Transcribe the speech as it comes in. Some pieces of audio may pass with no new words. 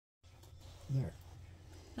There.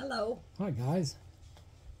 Hello. Hi, guys.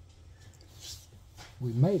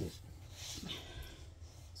 We made it.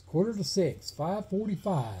 It's 5:45,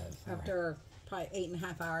 5:45. After probably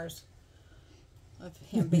 8.5 hours of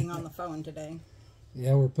him being on the phone today.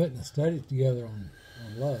 Yeah, we're putting a study together on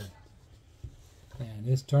love. And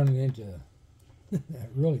it's turning into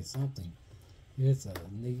really something. It's a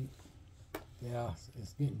neat,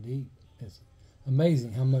 it's getting deep. It's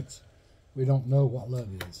amazing how much we don't know what love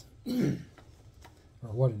is. Or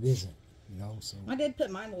what it isn't, so. I did put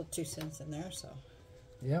my little 2 cents in there, so.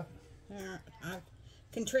 Yep. I've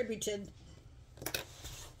contributed.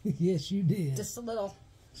 Yes, you did. Just a little.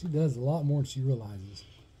 She does a lot more than she realizes.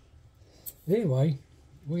 Anyway,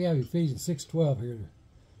 we have Ephesians 6:12 here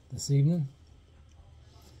this evening.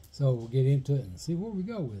 So we'll get into it and see where we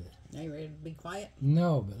go with it. Are you ready to be quiet?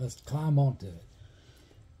 No, but let's climb onto it.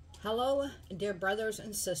 Hello, dear brothers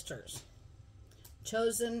and sisters,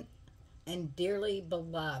 chosen and dearly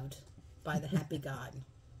beloved by the happy God.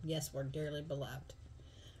 Yes, we're dearly beloved.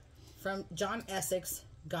 From John Essex,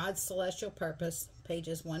 God's Celestial Purpose,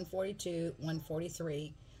 pages 142,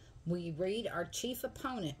 143, we read our chief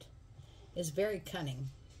opponent is very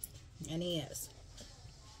cunning, and he is.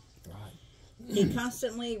 Right. He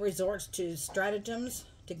constantly resorts to stratagems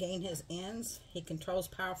to gain his ends. He controls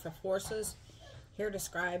powerful forces, here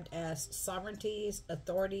described as sovereignties,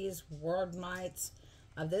 authorities, world mights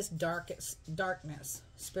of this darkness,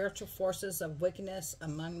 spiritual forces of wickedness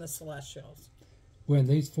among the celestials. When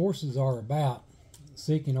these forces are about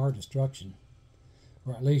seeking our destruction,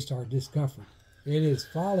 or at least our discomfort, it is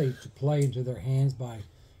folly to play into their hands by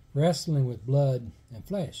wrestling with blood and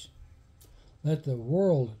flesh. Let the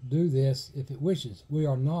world do this if it wishes. We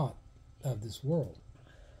are not of this world.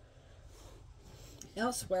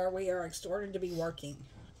 Elsewhere, we are exhorted to be working,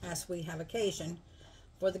 as we have occasion,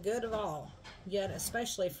 for the good of all, yet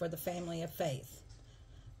especially for the family of faith.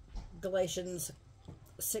 Galatians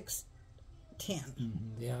 6:10.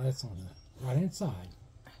 Yeah, that's on the right-hand side.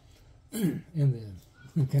 In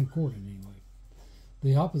the Concordant, anyway.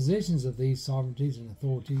 The oppositions of these sovereignties and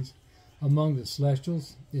authorities among the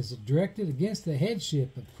celestials is directed against the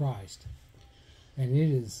headship of Christ. And it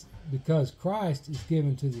is because Christ is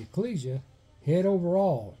given to the ecclesia, head over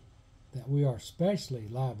all, that we are especially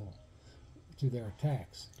liable to their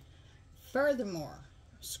attacks. Furthermore,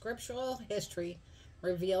 scriptural history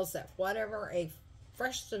reveals that whatever a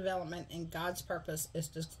fresh development in God's purpose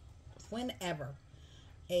whenever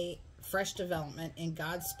a fresh development in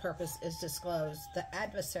God's purpose is disclosed, the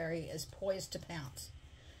adversary is poised to pounce.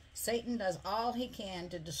 Satan does all he can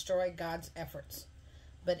to destroy God's efforts,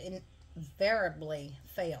 but invariably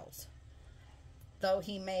fails, though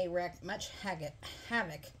he may wreak much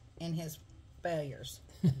havoc in his failures.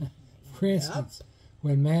 For instance,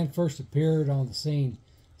 when man first appeared on the scene,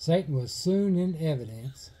 Satan was soon in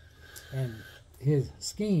evidence, and his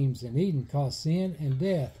schemes in Eden caused sin and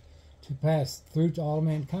death to pass through to all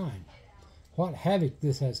mankind. What havoc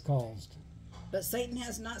this has caused. But Satan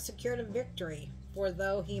has not secured a victory, for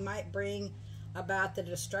though he might bring about the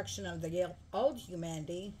destruction of the old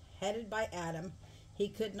humanity, headed by Adam, he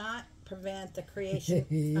could not prevent the creation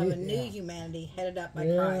of a new humanity headed up by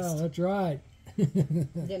Christ. Yeah, that's right.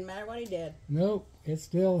 Didn't matter what he did. Nope, it's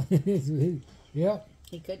still, yep.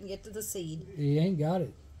 He couldn't get to the seed. He ain't got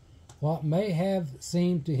it. What may have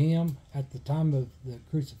seemed to him at the time of the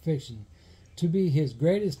crucifixion to be his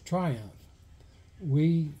greatest triumph,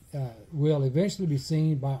 we will eventually be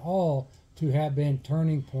seen by all to have been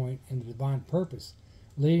turning point in the divine purpose,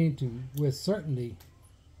 leading to, with certainty,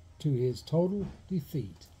 to his total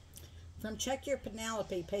defeat. From Check Your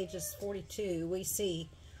Penelope, pages 42, we see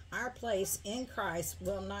our place in Christ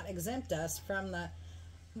will not exempt us from the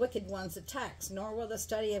wicked one's attacks, nor will the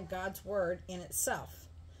study of God's word in itself,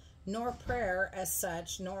 nor prayer as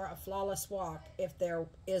such, nor a flawless walk, if there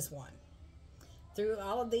is one. Through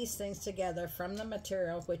all of these things together, from the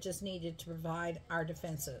material which is needed to provide our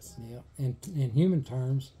defenses. Yeah, and in human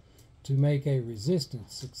terms, to make a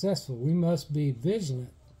resistance successful, we must be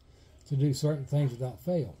vigilant to do certain things without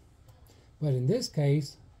fail. But in this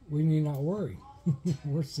case, we need not worry.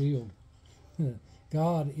 We're sealed.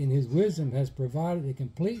 God, in his wisdom, has provided a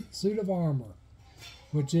complete suit of armor,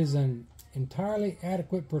 which is an entirely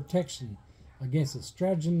adequate protection against the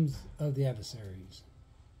stratagems of the adversaries.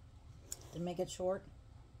 To make it short,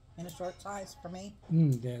 in a short size for me.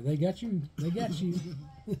 Yeah, they got you. They got you.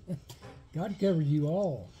 God covered you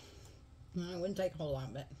all. It wouldn't take a whole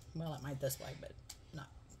lot, but, well, it might this way, but not.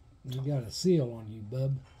 You got a seal on you,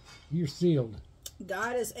 bub. You're sealed.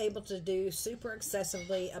 God is able to do super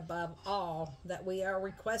excessively above all that we are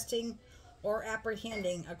requesting or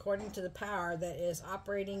apprehending according to the power that is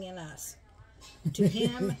operating in us. To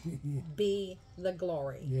him be the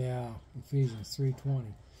glory. Yeah, Ephesians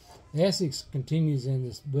 3:20. Essex continues in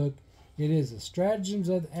this book, it is the stratagems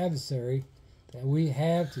of the adversary that we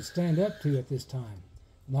have to stand up to at this time,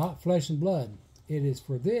 not flesh and blood. It is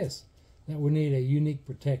for this that we need a unique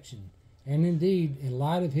protection. And indeed, in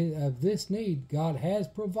light of this need, God has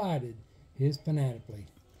provided his panoply.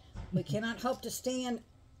 We cannot hope to stand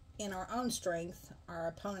in our own strength. Our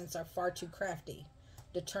opponents are far too crafty,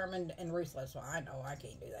 determined, and ruthless. Well, I know I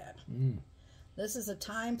can't do that. This is a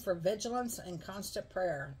time for vigilance and constant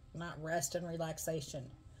prayer, not rest and relaxation.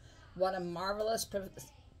 What a marvelous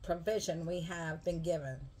provision we have been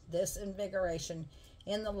given. This invigoration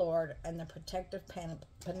in the Lord and the protective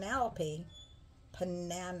panoply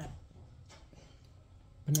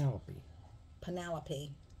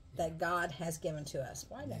that God has given to us.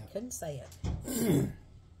 Why I couldn't say it.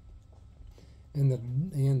 In the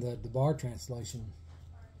DeBar translation,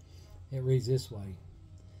 it reads this way: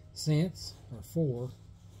 since for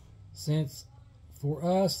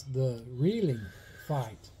us the reeling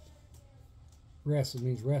fight, wrestle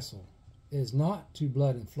means wrestle, is not to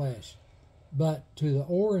blood and flesh, but to the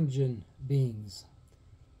origin beings,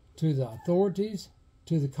 to the authorities,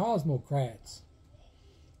 to the cosmocrats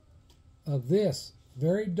of this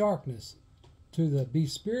very darkness, to the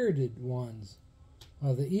bespirited ones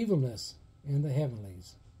of the evilness in the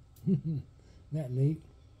heavenlies. Isn't that neat?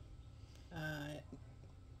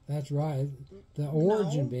 That's right. The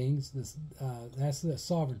origin beings, that's the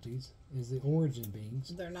sovereignties, is the origin beings.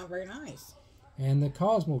 They're not very nice. And the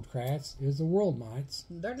cosmocrats is the world mites.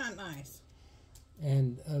 They're not nice.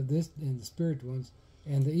 And the spiritual ones.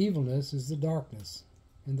 And the evilness is the darkness.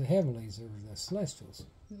 And the heavenlies are the celestials.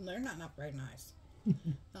 They're not very nice.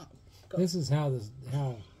 This is how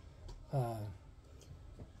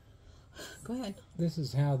go ahead. This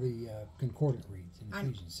is how the Concordant reads in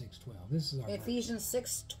Ephesians 6:12. This is our Ephesians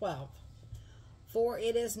 6:12. For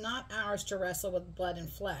it is not ours to wrestle with blood and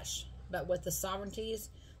flesh, but with the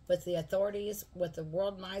sovereignties, with the authorities, with the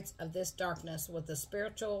world mights of this darkness, with the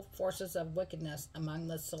spiritual forces of wickedness among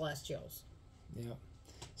the celestials. Yeah.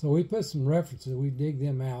 So we put some references, we dig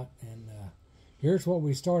them out, and here's what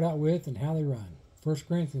we start out with and how they run. 1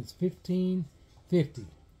 Corinthians 15:50.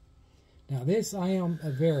 Now this I am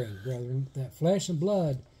averring, brethren, that flesh and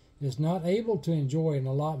blood is not able to enjoy an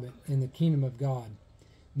allotment in the kingdom of God.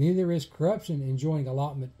 Neither is corruption enjoying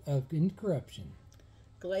allotment of incorruption.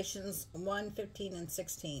 Galatians 1:15 and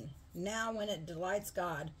 16. Now when it delights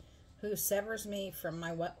God, who severs me from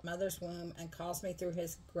my mother's womb and calls me through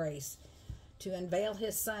his grace, to unveil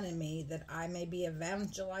his Son in me, that I may be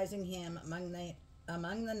evangelizing him among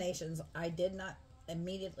the nations, I did not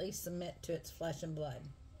immediately submit to its flesh and blood.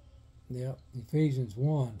 Yep. Ephesians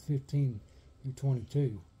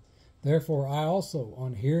 1:15-22. Therefore I also,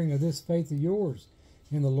 on hearing of this faith of yours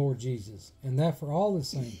in the Lord Jesus, and that for all the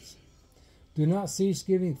saints, do not cease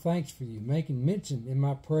giving thanks for you, making mention in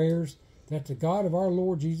my prayers that the God of our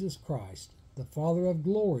Lord Jesus Christ, the Father of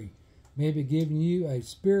glory, may be giving you a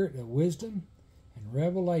spirit of wisdom and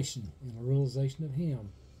revelation in the realization of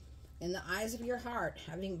him. In the eyes of your heart,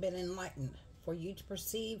 having been enlightened, for you to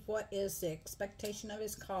perceive what is the expectation of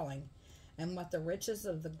his calling, and what the riches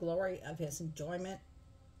of the glory of his enjoyment,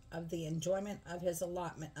 of the enjoyment of his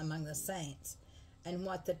allotment among the saints, and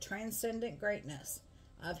what the transcendent greatness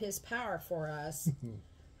of his power for us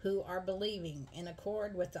who are believing, in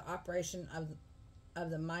accord with the operation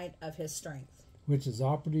of the might of his strength, which is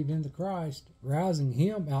operative in the Christ, rousing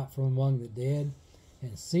him out from among the dead,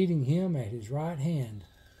 and seating him at his right hand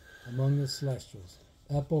among the celestials,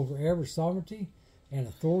 up over every sovereignty and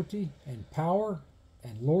authority and power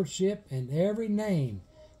and lordship and every name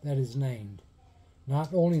that is named,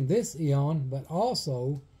 not only in this eon, but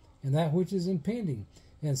also in that which is impending,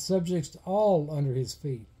 and subjects all under his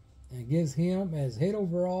feet, and gives him as head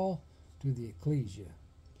over all to the ecclesia.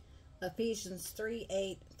 Ephesians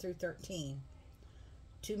 3:8-13.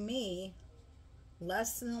 To me,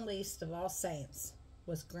 less than the least of all saints,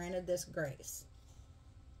 was granted this grace.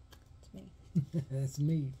 It's me. That's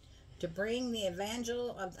me. To bring the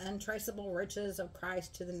evangel of the untraceable riches of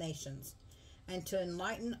Christ to the nations, and to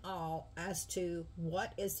enlighten all as to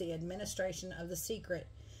what is the administration of the secret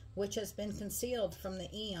which has been concealed from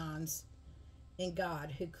the eons in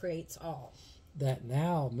God who creates all, that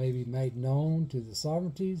now may be made known to the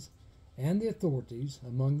sovereignties and the authorities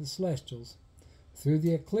among the celestials through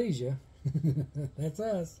the ecclesia, that's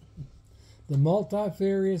us, the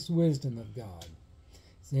multifarious wisdom of God.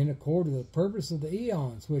 It's in accord with the purpose of the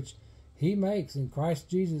eons which he makes in Christ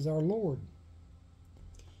Jesus our Lord,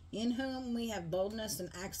 in whom we have boldness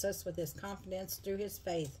and access with his confidence through his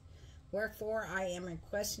faith. Wherefore I am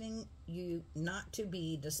requesting you not to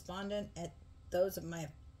be despondent at those of my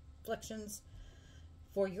afflictions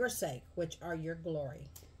for your sake, which are your glory.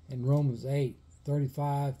 In Romans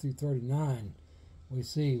 8:35 through 39, we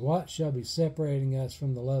see, what shall be separating us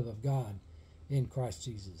from the love of God in Christ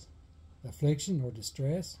Jesus? Affliction or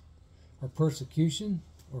distress, or persecution,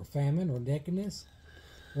 or famine, or nakedness,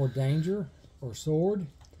 or danger, or sword?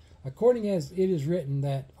 According as it is written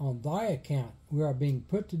that on thy account we are being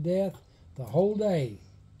put to death the whole day.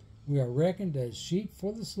 We are reckoned as sheep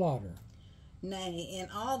for the slaughter. Nay, in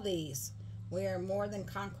all these we are more than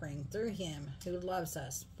conquering through him who loves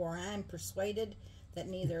us. For I am persuaded that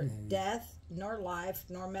neither death, nor life,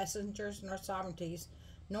 nor messengers, nor sovereignties,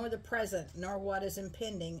 nor the present, nor what is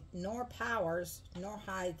impending, nor powers, nor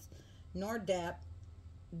height, nor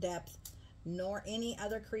depth, nor any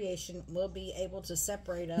other creation will be able to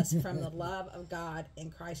separate us from the love of God in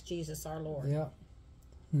Christ Jesus our Lord. Yeah.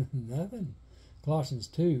 Nothing. Colossians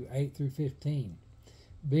 2:8 through 15.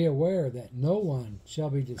 Be aware that no one shall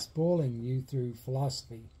be despoiling you through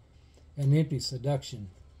philosophy and empty seduction,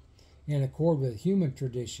 in accord with human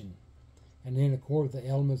tradition, and in accord with the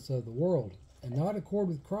elements of the world, and not accord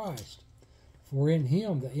with Christ. For in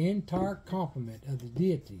him the entire complement of the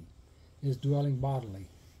deity is dwelling bodily.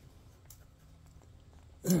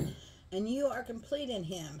 And you are complete in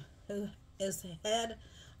him, who is the head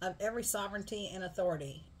of every sovereignty and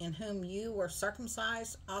authority, in whom you were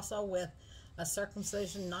circumcised also with a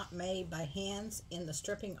circumcision not made by hands, in the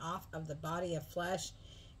stripping off of the body of flesh,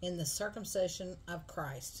 in the circumcision of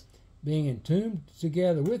Christ. Being entombed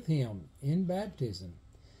together with him in baptism,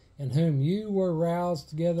 in whom you were roused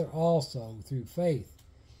together also through faith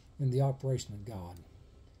in the operation of God,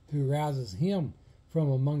 who rouses him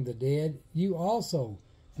from among the dead. You also,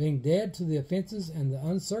 being dead to the offenses and the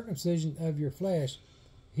uncircumcision of your flesh,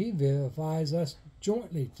 he vivifies us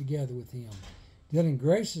jointly together with him, dealing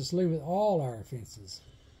graciously with all our offenses,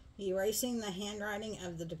 erasing the handwriting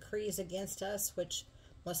of the decrees against us, which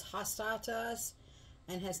was hostile to us,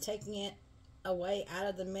 and has taken it away out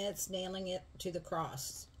of the midst, nailing it to the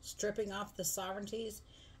cross. Stripping off the sovereignties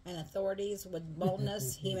and authorities with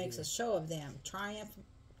boldness, he makes a show of them, triumphing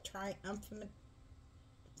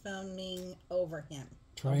over him.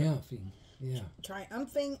 Triumphing, yeah.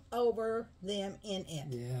 Triumphing over them in it.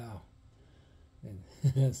 Yeah.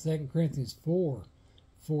 And 2 Corinthians 4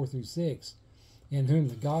 through 6, in whom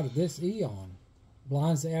the God of this eon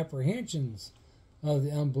blinds the apprehensions of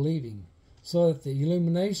the unbelieving, so that the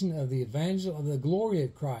illumination of the evangel of the glory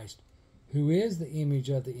of Christ, who is the image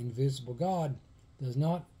of the invisible God, does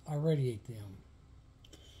not irradiate them.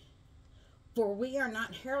 For we are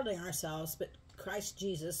not heralding ourselves, but Christ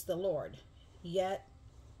Jesus the Lord, yet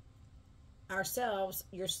ourselves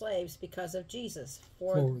your slaves because of Jesus.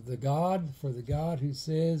 For the God who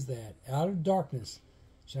says that out of darkness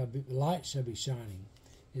light shall be shining,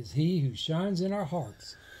 is he who shines in our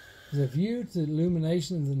hearts, with a view to the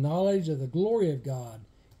illumination of the knowledge of the glory of God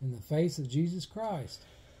in the face of Jesus Christ.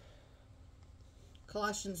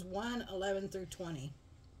 Colossians 1:11 through 20.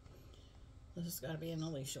 This has got to be an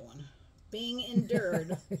Alicia one. Being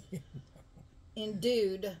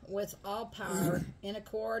endued with all power in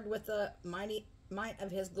accord with the might of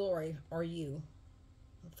his glory, or you.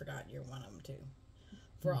 I forgot you're one of them too.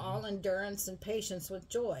 For all endurance and patience with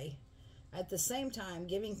joy, at the same time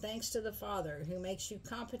giving thanks to the Father, who makes you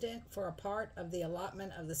competent for a part of the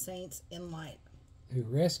allotment of the saints in light. Who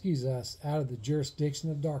rescues us out of the jurisdiction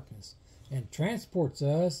of darkness and transports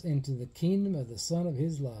us into the kingdom of the Son of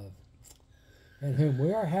his love, in whom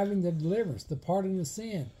we are having the deliverance, the pardon of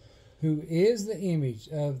sin, who is the image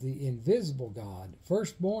of the invisible God,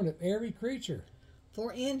 firstborn of every creature.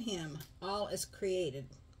 For in him all is created,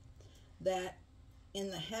 that in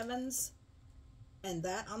the heavens and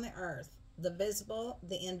that on the earth, the visible,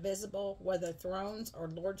 the invisible, whether thrones or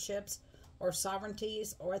lordships or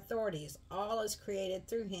sovereignties or authorities, all is created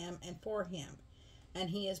through him and for him. And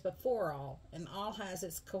he is before all, and all has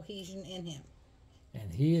its cohesion in him.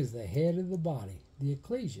 And he is the head of the body, the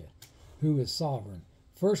ecclesia, who is sovereign,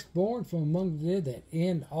 firstborn from among the dead, that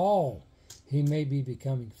in all he may be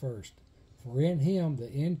becoming first. For in him the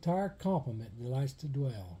entire complement delights to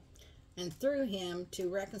dwell. And through him to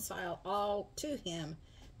reconcile all to him,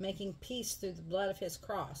 making peace through the blood of his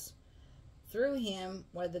cross. Through him,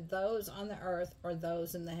 whether those on the earth or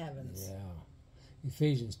those in the heavens. Yeah.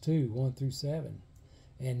 Ephesians 2:1 through 7.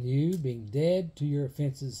 And you, being dead to your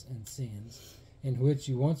offenses and sins, in which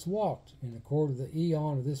you once walked, in accord with the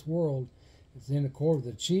eon of this world, is in accord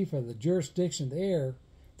with the chief of the jurisdiction of the air,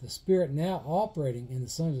 the spirit now operating in the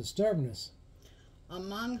sons of stubbornness,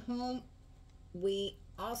 among whom we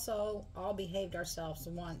also all behaved ourselves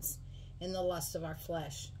once in the lust of our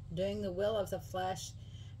flesh, doing the will of the flesh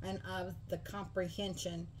and of the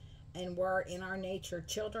comprehension, and were in our nature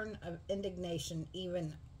children of indignation,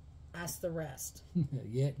 even as the rest.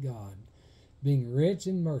 Yet God, being rich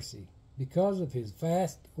in mercy, because of his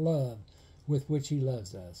vast love with which he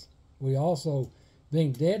loves us, we also,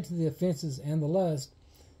 being dead to the offenses and the lust,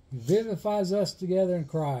 vivifies us together in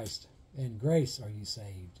Christ. In grace are you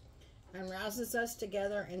saved. And rouses us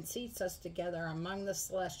together and seats us together among the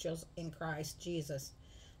celestials in Christ Jesus,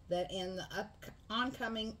 that in the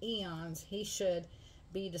oncoming eons he should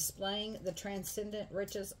be displaying the transcendent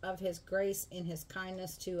riches of his grace in his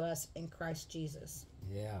kindness to us in Christ Jesus.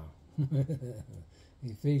 Yeah.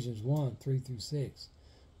 Ephesians 1, 3-6.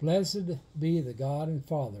 Blessed be the God and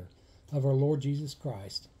Father of our Lord Jesus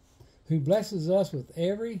Christ, who blesses us with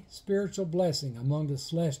every spiritual blessing among the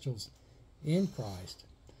celestials in Christ,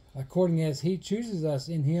 according as he chooses us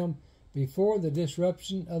in him before the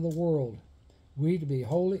disruption of the world, we to be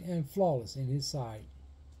holy and flawless in his sight.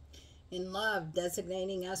 In love,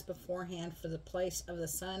 designating us beforehand for the place of the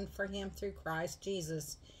Son for him through Christ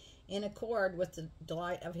Jesus, in accord with the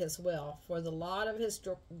delight of his will, for the laud of his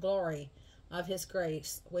glory, of his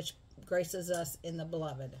grace, which graces us in the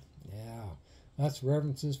beloved. Yeah, that's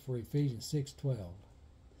references for Ephesians 6:12.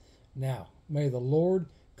 Now, may the Lord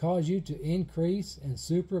cause you to increase and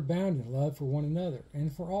superabound in love for one another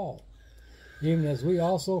and for all, even as we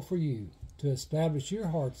also for you, to establish your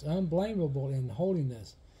hearts unblameable in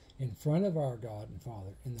holiness in front of our God and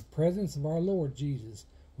Father, in the presence of our Lord Jesus,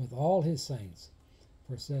 with all his saints.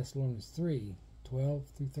 1 Thessalonians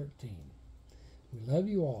 3:12-13. We love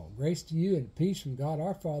you all. Grace to you and peace from God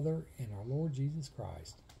our Father and our Lord Jesus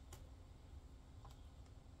Christ.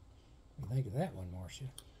 What do you think of that one, Marcia?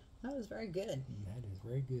 That was very good. That is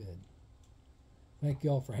very good. Thank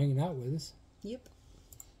you all for hanging out with us. Yep.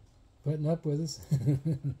 Putting up with us.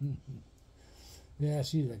 Yeah,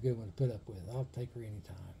 she's a good one to put up with. I'll take her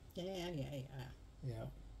anytime. Yeah.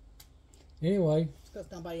 Anyway. It's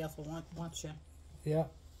because nobody else will want you. Yeah.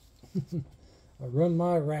 I run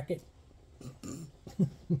my racket.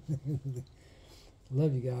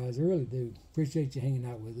 Love you guys. I really do. Appreciate you hanging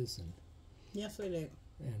out with us. And yes, we do.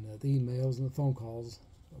 And the emails and the phone calls.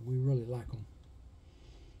 We really like them.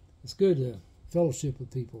 It's good to fellowship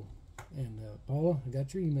with people. And Paula, I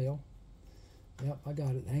got your email. Yep, I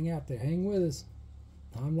got it. Hang out there. Hang with us.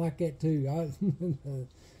 I'm like that too.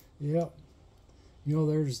 Yep. You know,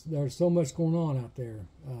 there's so much going on out there.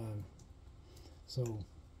 So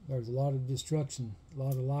there's a lot of destruction, a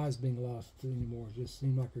lot of lives being lost anymore. It just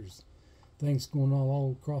seems like there's things going on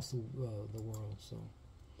all across the world. So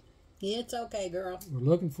it's okay, girl. We're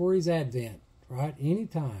looking for his advent, right?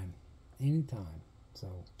 Anytime.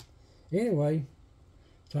 So anyway,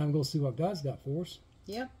 time to go see what God's got for us.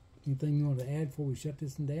 Yep. Anything you want to add before we shut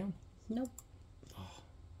this one down? Nope. Oh,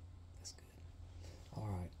 that's good. All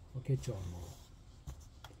right. We'll catch y'all tomorrow.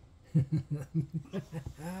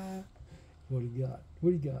 What do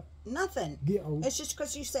you got? Nothing. It's just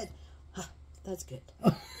because you said, that's good.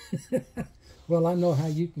 Well, I know how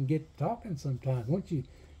you can get talking sometimes. Won't you?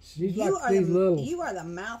 She's you like these little... You are the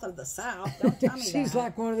mouth of the South. Don't tell me She's that.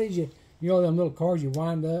 like one of these, you know, them little cars you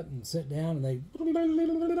wind up and sit down and they...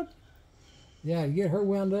 Yeah, you get her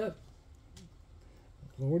wound up.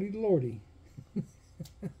 Lordy.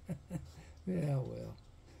 Yeah, well.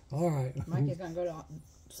 All right. Mikey's going to go to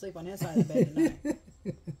sleep on his side of the bed tonight.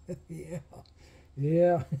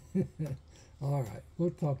 Yeah. All right.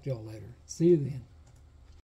 We'll talk to y'all later. See you then.